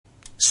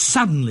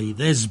Suddenly,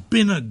 there's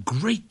been a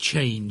great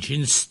change.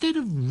 Instead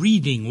of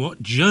reading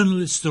what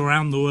journalists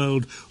around the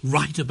world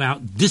write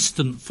about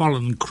distant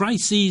foreign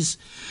crises,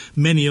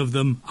 many of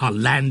them are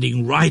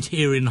landing right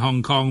here in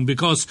Hong Kong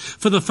because,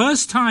 for the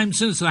first time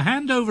since the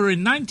handover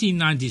in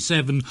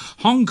 1997,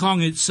 Hong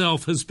Kong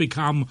itself has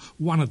become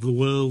one of the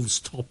world's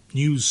top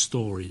news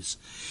stories.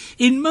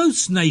 In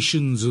most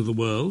nations of the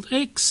world,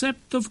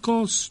 except, of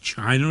course,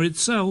 China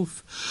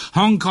itself,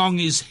 Hong Kong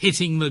is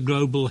hitting the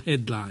global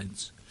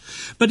headlines.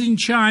 But in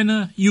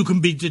China, you can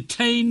be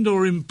detained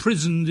or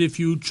imprisoned if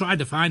you try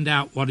to find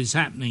out what is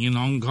happening in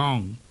Hong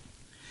Kong.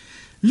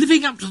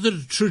 Living up to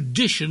the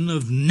tradition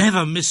of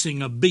never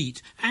missing a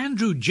beat,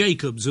 Andrew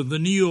Jacobs of the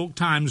New York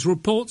Times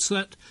reports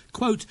that,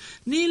 quote,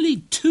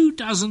 nearly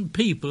 24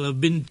 people have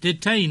been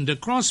detained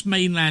across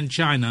mainland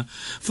China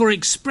for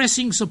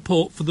expressing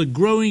support for the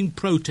growing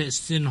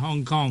protests in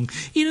Hong Kong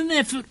in an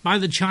effort by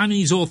the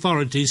Chinese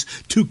authorities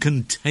to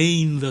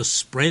contain the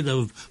spread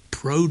of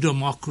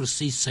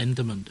pro-democracy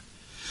sentiment.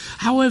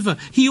 However,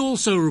 he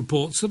also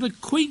reports that a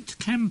quaint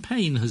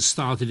campaign has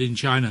started in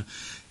China,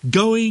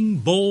 Going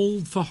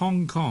Bald for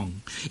Hong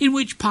Kong, in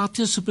which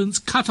participants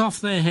cut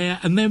off their hair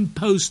and then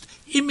post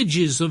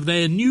images of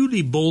their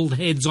newly bald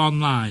heads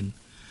online.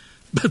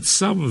 But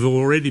some have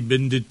already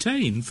been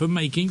detained for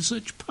making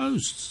such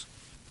posts.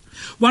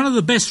 One of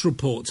the best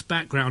reports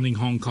backgrounding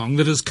Hong Kong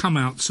that has come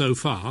out so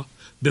far,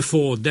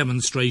 before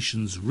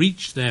demonstrations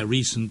reached their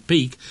recent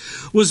peak,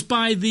 was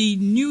by the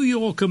New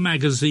Yorker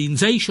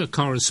magazine's Asia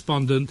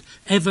correspondent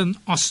Evan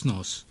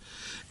Osnos,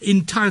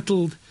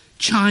 entitled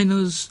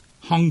China's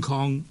Hong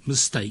Kong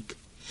Mistake.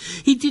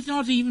 He did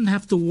not even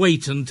have to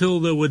wait until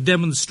there were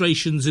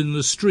demonstrations in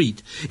the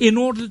street in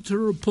order to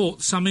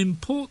report some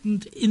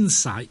important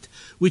insight,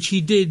 which he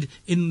did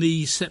in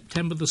the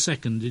September the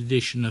 2nd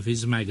edition of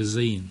his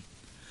magazine.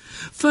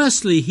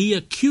 Firstly, he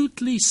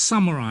acutely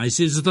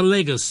summarises the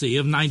legacy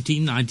of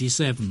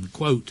 1997.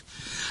 Quote,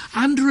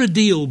 under a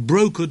deal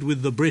brokered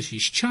with the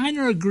British,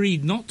 China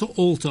agreed not to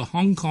alter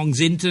Hong Kong's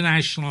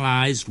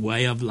internationalised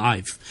way of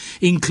life,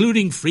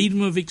 including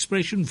freedom of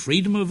expression,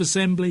 freedom of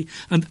assembly,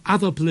 and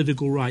other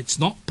political rights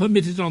not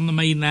permitted on the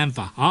mainland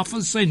for half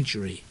a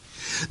century.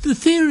 The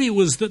theory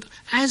was that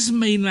as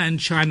mainland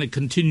China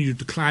continued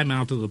to climb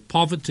out of the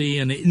poverty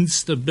and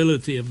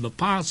instability of the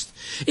past,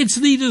 its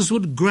leaders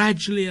would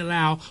gradually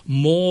allow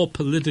more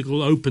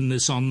political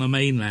openness on the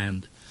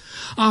mainland.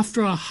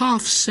 After a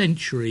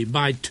half-century,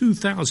 by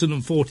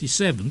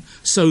 2047,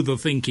 so the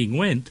thinking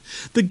went,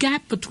 the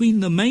gap between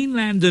the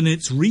mainland and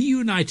its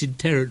reunited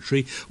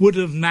territory would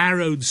have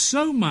narrowed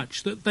so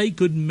much that they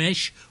could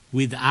mesh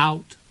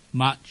without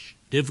much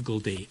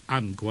difficulty,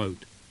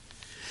 unquote.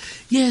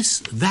 Yes,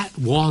 that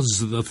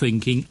was the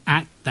thinking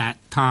at that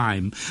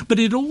time, but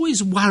it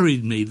always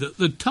worried me that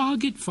the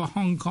target for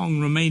Hong Kong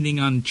remaining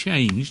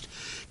unchanged,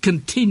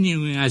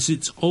 continuing as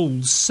its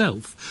old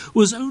self,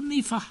 was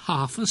only for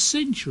half a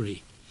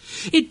century.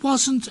 It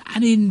wasn't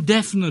an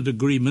indefinite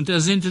agreement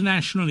as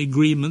international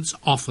agreements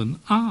often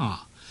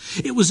are.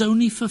 It was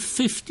only for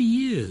 50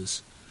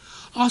 years.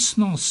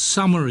 Osnos'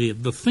 summary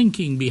of the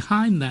thinking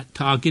behind that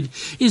target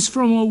is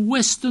from a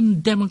Western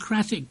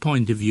democratic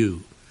point of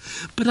view.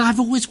 But I've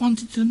always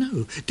wanted to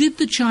know, did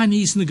the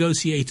Chinese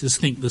negotiators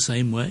think the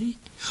same way?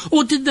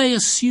 Or did they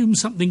assume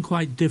something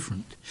quite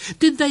different?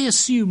 Did they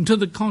assume, to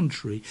the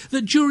contrary,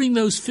 that during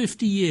those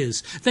 50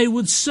 years they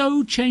would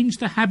so change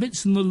the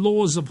habits and the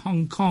laws of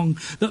Hong Kong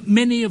that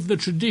many of the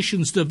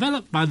traditions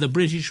developed by the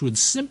British would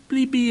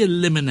simply be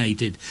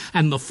eliminated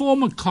and the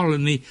former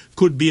colony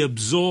could be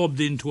absorbed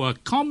into a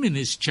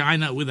communist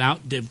China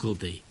without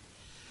difficulty?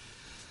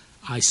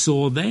 I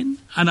saw then,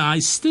 and I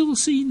still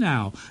see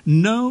now,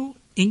 no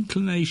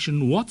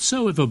inclination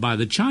whatsoever by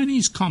the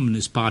Chinese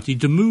Communist Party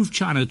to move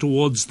China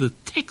towards the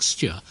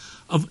texture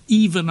of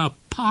even a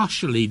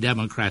partially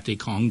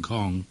democratic Hong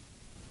Kong.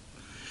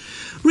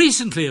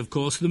 Recently, of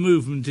course, the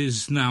movement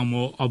is now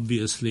more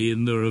obviously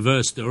in the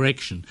reverse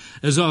direction,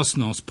 as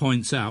Osnos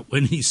points out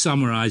when he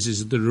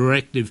summarises the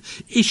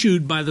directive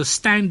issued by the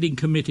Standing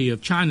Committee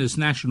of China's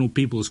National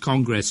People's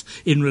Congress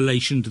in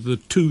relation to the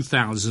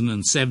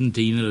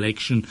 2017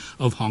 election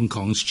of Hong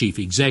Kong's chief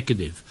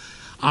executive,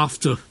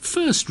 after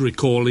first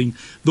recalling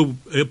the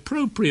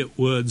appropriate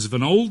words of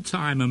an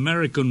old-time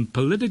American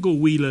political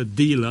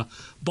wheeler-dealer,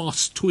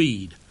 Boss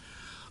Tweed.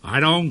 I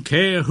don't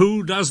care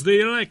who does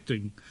the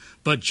electing,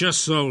 but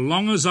just so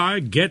long as I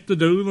get to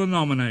do the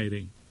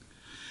nominating.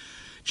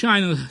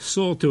 China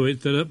saw to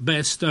it that at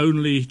best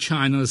only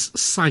China's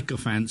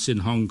sycophants in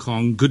Hong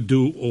Kong could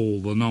do all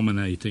the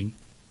nominating.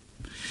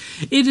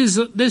 It is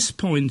at this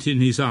point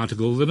in his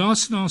article that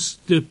Osnos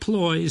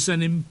deploys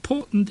an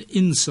important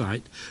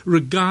insight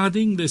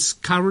regarding this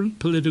current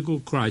political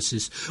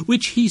crisis,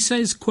 which he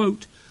says,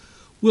 quote,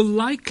 will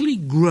likely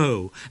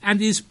grow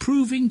and is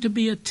proving to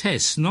be a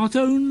test not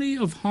only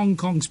of Hong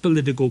Kong's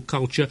political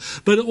culture,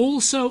 but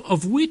also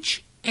of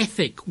which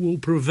ethic will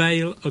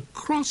prevail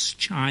across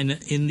China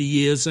in the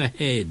years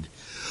ahead,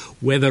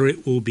 whether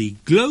it will be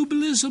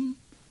globalism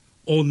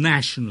or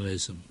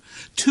nationalism,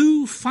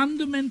 Two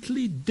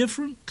fundamentally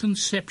different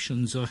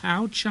conceptions of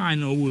how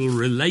China will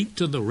relate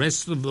to the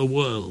rest of the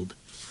world.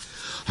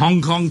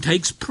 Hong Kong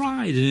takes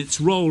pride in its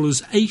role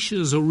as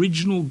Asia's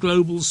original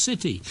global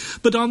city,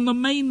 but on the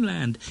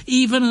mainland,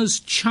 even as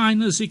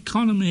China's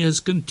economy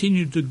has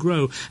continued to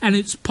grow and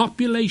its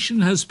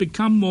population has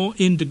become more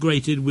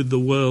integrated with the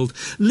world,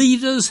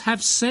 leaders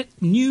have set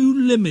new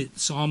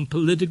limits on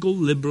political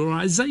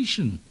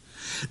liberalization.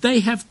 They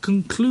have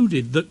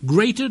concluded that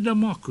greater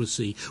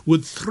democracy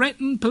would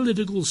threaten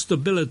political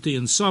stability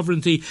and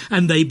sovereignty,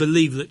 and they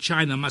believe that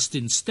China must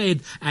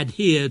instead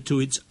adhere to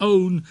its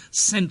own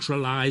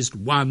centralized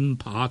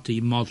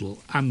one-party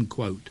model,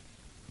 unquote.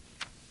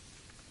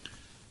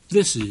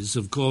 This is,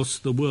 of course,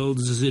 the world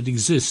as it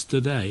exists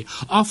today.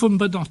 Often,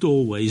 but not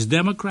always,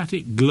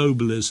 democratic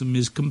globalism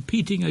is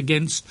competing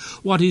against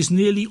what is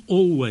nearly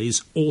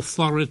always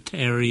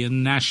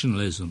authoritarian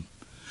nationalism.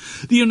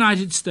 The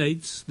United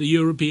States, the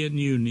European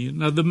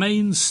Union, are the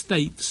main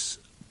states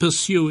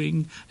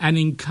pursuing and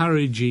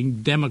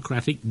encouraging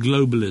democratic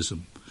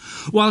globalism,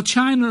 while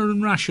China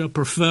and Russia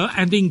prefer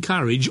and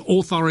encourage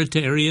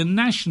authoritarian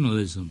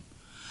nationalism.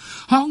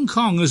 Hong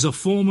Kong, as a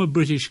former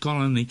British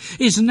colony,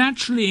 is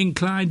naturally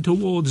inclined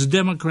towards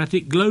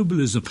democratic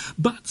globalism,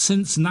 but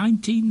since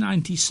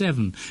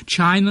 1997,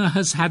 China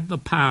has had the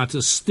power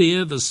to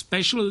steer the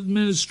special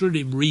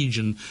administrative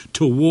region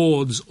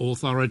towards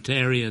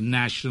authoritarian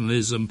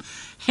nationalism.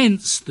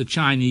 Hence the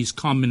Chinese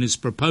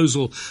Communist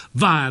proposal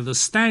via the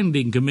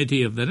Standing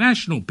Committee of the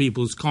National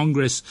People's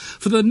Congress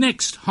for the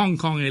next Hong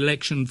Kong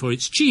election for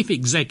its chief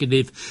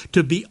executive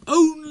to be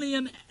only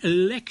an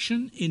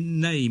election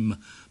in name,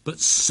 but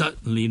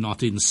certainly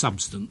not in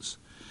substance.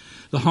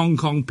 The Hong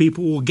Kong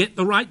people will get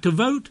the right to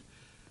vote,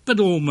 but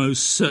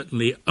almost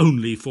certainly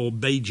only for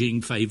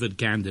Beijing-favoured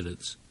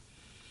candidates.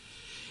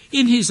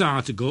 In his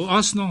article,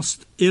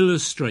 Osnost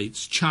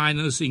illustrates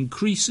China's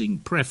increasing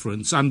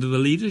preference under the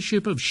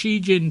leadership of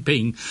Xi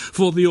Jinping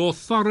for the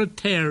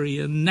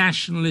authoritarian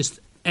nationalist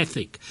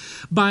ethic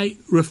by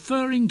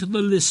referring to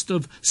the list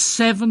of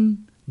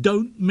 7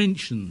 don't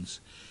mentions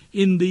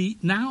in the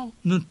now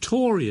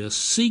notorious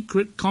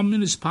secret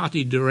Communist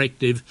Party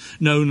directive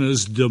known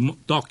as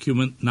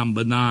Document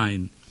Number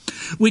 9,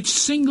 which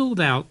singled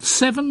out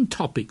 7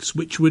 topics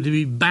which were to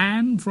be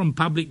banned from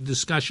public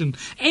discussion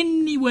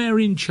anywhere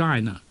in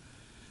China: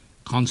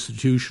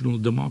 constitutional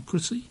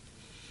democracy,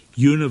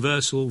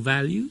 universal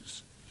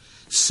values,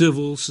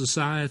 civil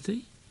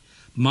society,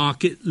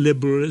 market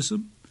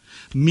liberalism,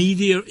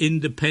 media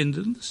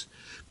independence,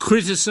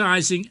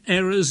 criticizing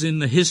errors in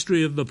the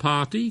history of the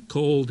party,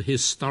 called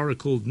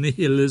historical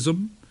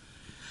nihilism,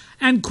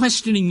 and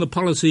questioning the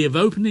policy of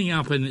opening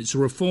up in its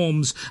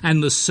reforms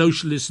and the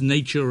socialist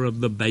nature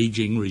of the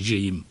Beijing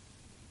regime.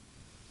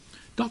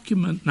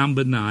 Document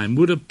number 9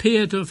 would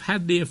appear to have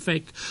had the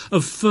effect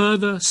of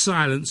further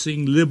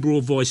silencing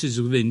liberal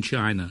voices within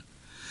China.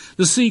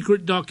 The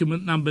secret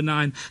document number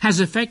 9 has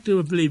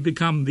effectively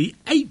become the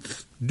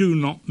 8th do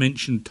not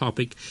mention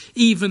topic,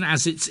 even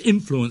as its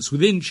influence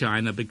within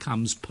China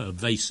becomes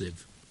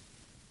pervasive.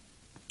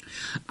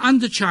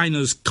 Under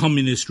China's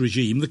communist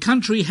regime, the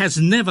country has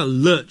never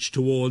lurched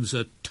towards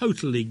a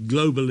totally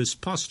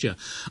globalist posture,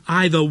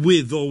 either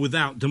with or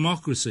without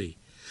democracy.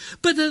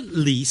 But at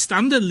least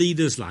under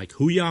leaders like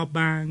Hu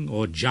Yaobang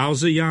or Zhao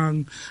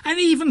Ziyang, and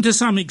even to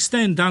some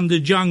extent under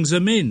Jiang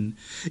Zemin,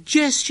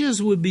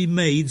 gestures would be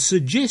made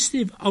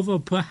suggestive of a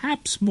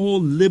perhaps more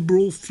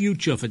liberal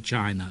future for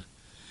China.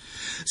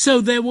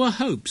 So there were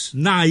hopes,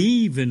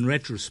 naive in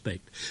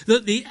retrospect,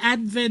 that the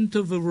advent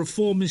of a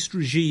reformist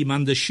regime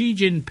under Xi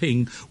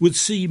Jinping would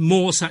see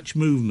more such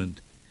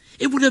movement.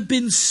 It would have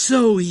been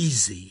so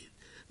easy.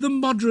 The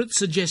moderate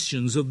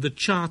suggestions of the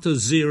Charter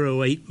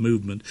 08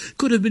 movement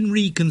could have been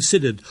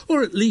reconsidered,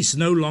 or at least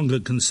no longer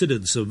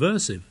considered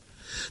subversive.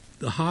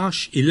 The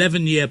harsh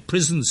 11-year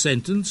prison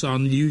sentence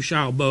on Liu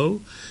Xiaobo,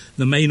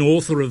 the main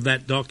author of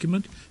that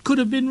document, could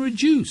have been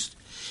reduced.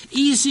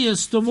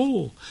 Easiest of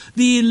all,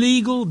 the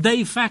illegal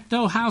de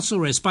facto house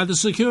arrest by the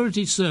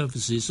security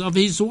services of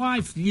his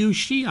wife Liu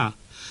Xia,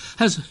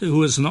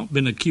 who has not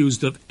been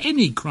accused of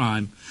any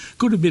crime,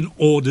 could have been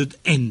ordered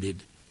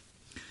ended.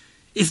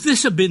 If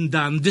this had been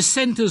done,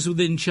 dissenters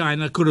within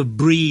China could have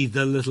breathed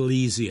a little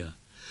easier.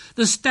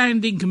 The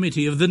Standing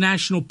Committee of the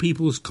National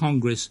People's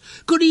Congress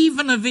could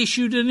even have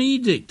issued an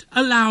edict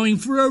allowing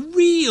for a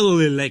real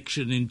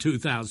election in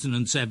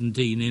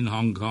 2017 in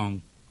Hong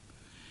Kong.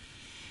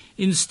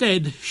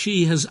 Instead,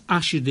 Xi has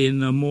ushered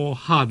in a more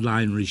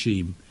hardline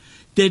regime,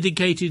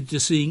 dedicated to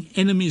seeing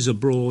enemies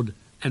abroad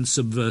and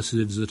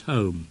subversives at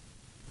home.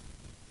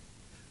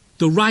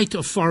 The right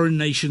of foreign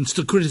nations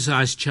to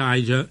criticize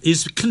China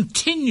is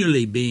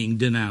continually being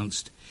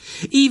denounced.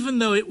 Even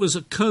though it was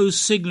a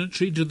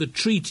co-signatory to the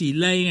treaty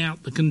laying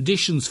out the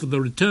conditions for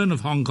the return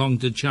of Hong Kong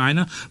to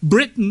China,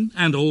 Britain,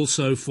 and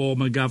also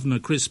former Governor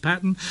Chris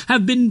Patten,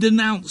 have been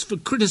denounced for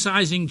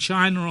criticizing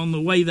China on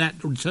the way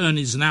that return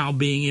is now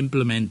being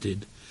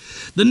implemented.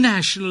 The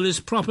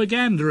nationalist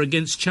propaganda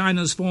against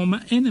China's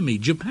former enemy,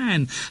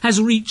 Japan,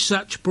 has reached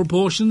such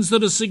proportions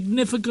that a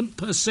significant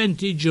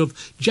percentage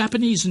of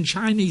Japanese and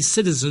Chinese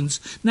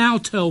citizens now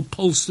tell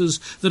pollsters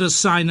that a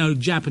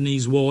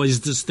Sino-Japanese war is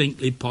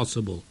distinctly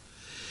possible.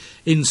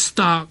 In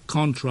stark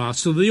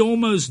contrast to the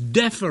almost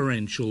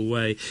deferential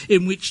way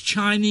in which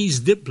Chinese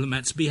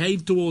diplomats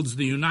behaved towards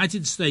the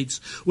United States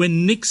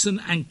when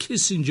Nixon and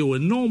Kissinger were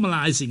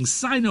normalizing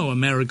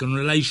Sino-American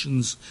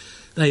relations,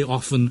 they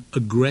often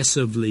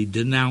aggressively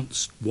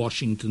denounced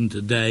Washington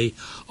today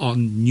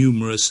on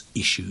numerous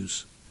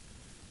issues.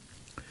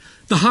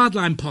 The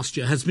hardline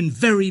posture has been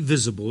very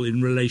visible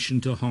in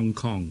relation to Hong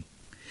Kong.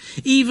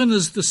 Even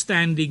as the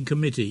Standing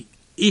Committee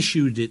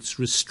issued its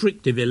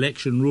restrictive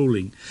election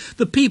ruling,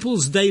 the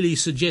People's Daily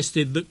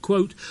suggested that,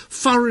 quote,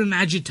 foreign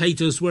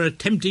agitators were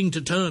attempting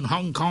to turn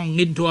Hong Kong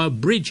into a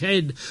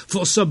bridgehead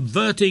for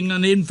subverting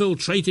and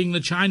infiltrating the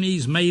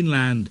Chinese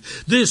mainland.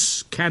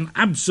 This can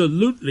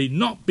absolutely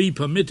not be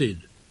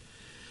permitted.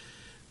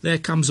 There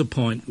comes a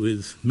point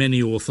with many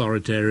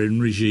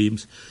authoritarian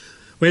regimes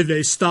where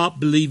they start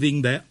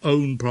believing their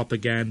own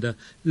propaganda,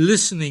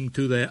 listening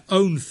to their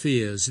own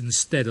fears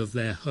instead of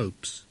their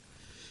hopes.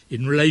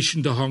 In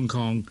relation to Hong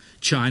Kong,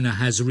 China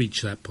has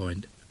reached that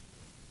point.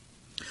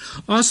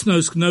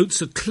 Osnos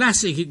notes a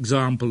classic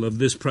example of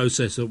this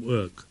process at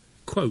work.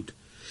 Quote,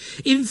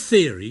 in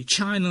theory,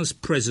 China's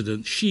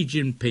President Xi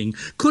Jinping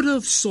could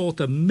have sought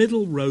a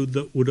middle road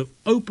that would have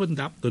opened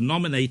up the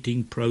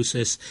nominating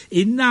process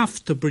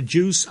enough to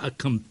produce a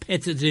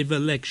competitive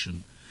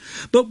election.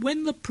 But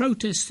when the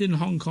protests in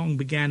Hong Kong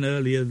began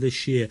earlier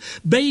this year,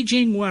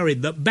 Beijing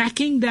worried that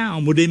backing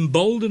down would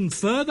embolden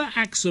further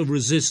acts of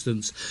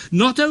resistance,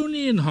 not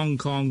only in Hong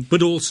Kong,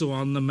 but also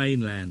on the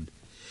mainland.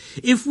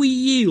 If we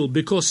yield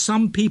because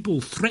some people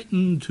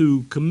threaten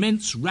to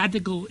commence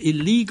radical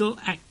illegal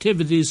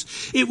activities,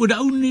 it would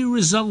only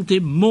result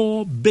in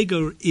more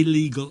bigger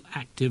illegal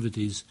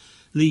activities,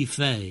 Li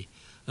Fei,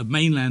 a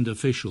mainland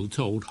official,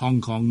 told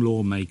Hong Kong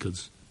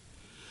lawmakers.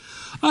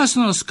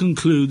 Osnos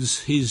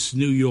concludes his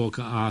New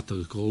Yorker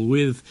article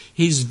with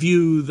his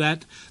view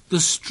that the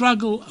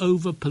struggle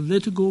over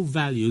political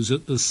values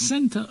at the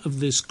centre of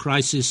this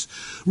crisis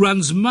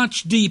runs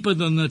much deeper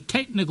than the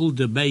technical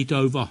debate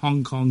over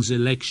Hong Kong's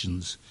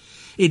elections.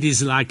 It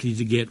is likely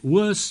to get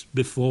worse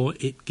before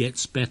it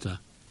gets better.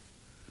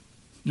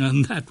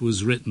 And that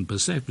was written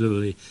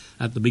perceptibly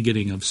at the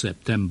beginning of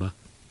September.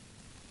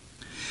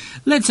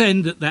 Let's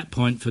end at that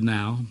point for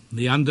now.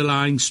 The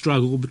underlying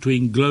struggle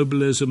between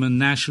globalism and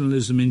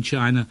nationalism in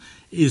China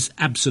is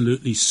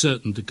absolutely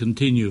certain to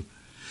continue.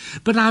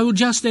 But I will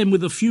just end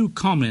with a few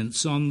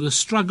comments on the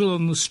struggle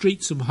on the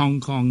streets of Hong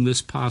Kong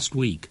this past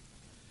week.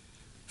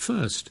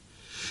 First,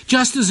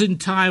 just as in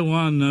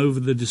Taiwan over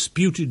the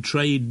disputed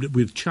trade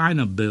with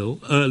China bill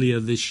earlier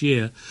this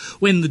year,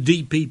 when the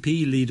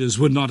DPP leaders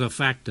were not a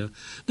factor,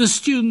 the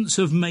students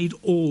have made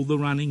all the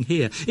running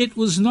here. It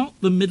was not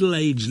the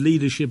middle-aged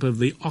leadership of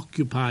the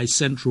Occupy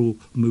Central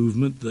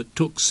movement that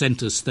took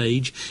centre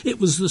stage. It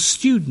was the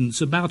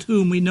students about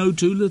whom we know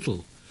too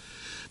little.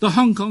 The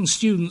Hong Kong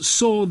students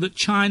saw that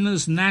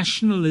China's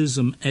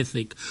nationalism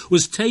ethic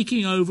was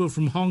taking over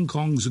from Hong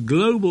Kong's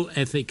global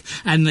ethic,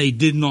 and they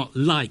did not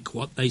like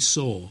what they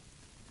saw.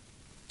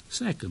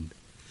 Second,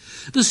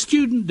 the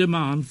student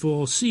demand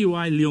for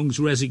CY Leung's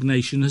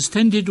resignation has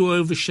tended to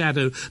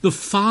overshadow the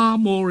far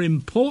more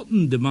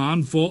important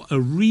demand for a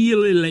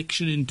real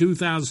election in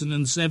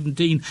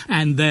 2017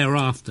 and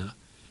thereafter.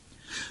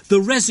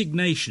 The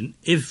resignation,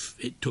 if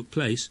it took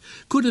place,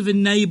 could have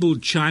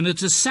enabled China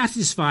to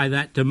satisfy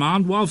that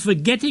demand while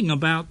forgetting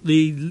about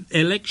the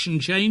election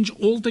change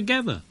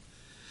altogether.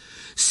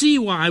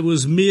 CY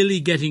was merely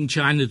getting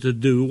China to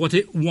do what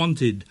it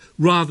wanted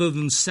rather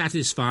than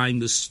satisfying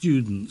the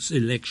students'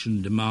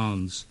 election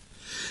demands.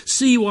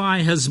 CY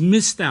has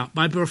missed out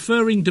by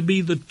preferring to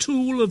be the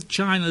tool of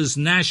China's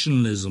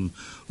nationalism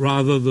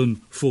rather than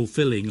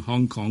fulfilling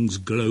Hong Kong's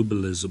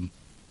globalism.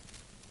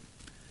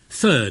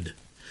 Third,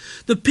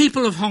 the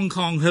people of Hong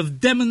Kong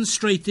have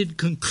demonstrated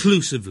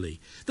conclusively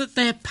that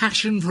their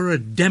passion for a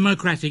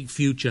democratic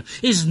future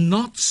is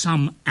not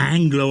some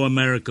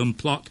Anglo-American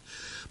plot,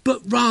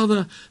 but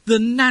rather the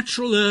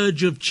natural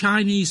urge of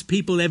Chinese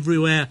people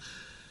everywhere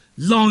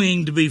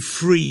longing to be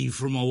free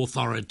from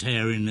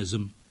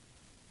authoritarianism.